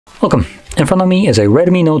Welcome! In front of me is a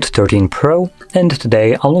Redmi Note 13 Pro, and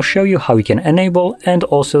today I will show you how you can enable and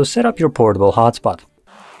also set up your portable hotspot.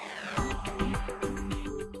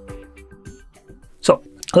 So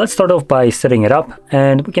let's start off by setting it up,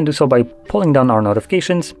 and we can do so by pulling down our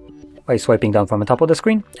notifications, by swiping down from the top of the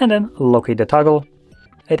screen, and then locate the toggle.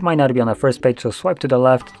 It might not be on the first page, so swipe to the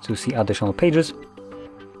left to see additional pages.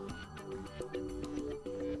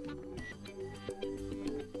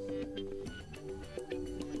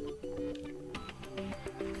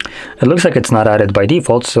 It looks like it's not added by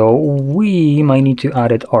default, so we might need to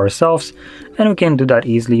add it ourselves, and we can do that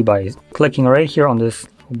easily by clicking right here on this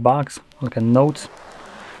box, like a note,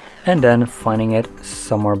 and then finding it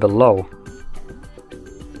somewhere below.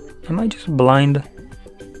 Am I just blind?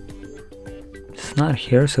 It's not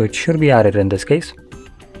here, so it should be added in this case.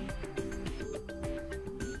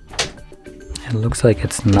 It looks like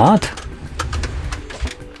it's not.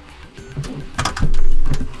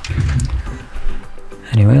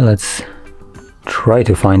 Anyway, let's try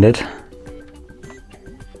to find it.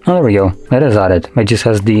 Oh, there we go. It is added. It just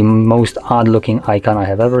has the most odd looking icon I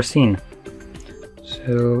have ever seen.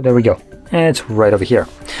 So there we go. It's right over here.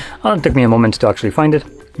 It took me a moment to actually find it.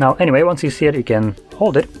 Now, anyway, once you see it, you can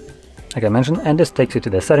hold it, like I mentioned, and this takes you to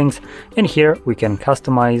the settings. In here, we can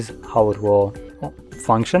customize how it will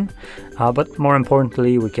function, but more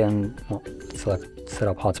importantly, we can select set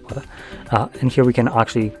up hotspot, and here we can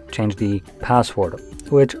actually change the password,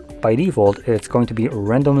 which by default it's going to be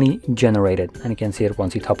randomly generated, and you can see it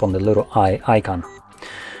once you tap on the little eye icon.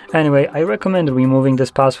 Anyway, I recommend removing this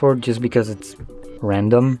password just because it's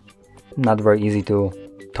random, not very easy to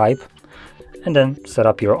type, and then set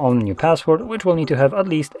up your own new password, which will need to have at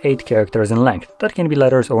least 8 characters in length. That can be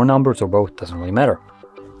letters or numbers or both, doesn't really matter.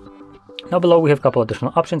 Now below we have a couple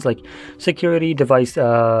additional options like security, device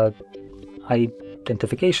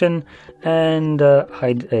identification, and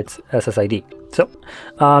hide its SSID. So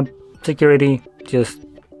security, just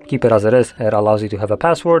keep it as it is. It allows you to have a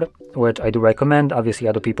password, which I do recommend. Obviously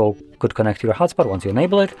other people could connect to your hotspot once you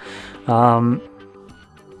enable it.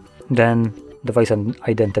 Then device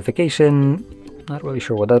identification, not really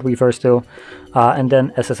sure what that refers to, and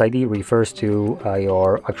then SSID refers to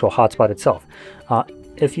your actual hotspot itself.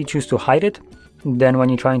 If you choose to hide it, then when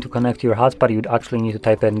you're trying to connect to your hotspot, you'd actually need to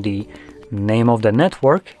type in the name of the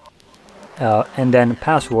network and then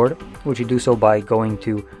password, which you do so by going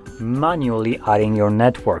to manually adding your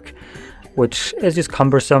network, which is just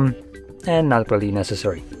cumbersome and not really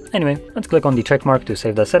necessary. Anyway, let's click on the check mark to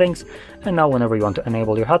save the settings, and now whenever you want to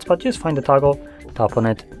enable your hotspot, just find the toggle, tap on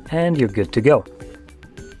it, and you're good to go.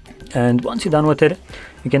 And once you're done with it,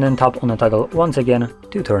 you can then tap on the toggle once again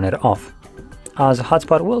to turn it off. As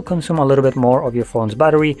hotspot will consume a little bit more of your phone's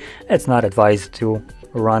battery, it's not advised to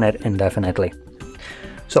run it indefinitely.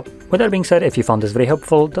 So with that being said, if you found this very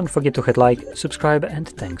helpful, don't forget to hit like, subscribe, and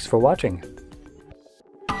thanks for watching.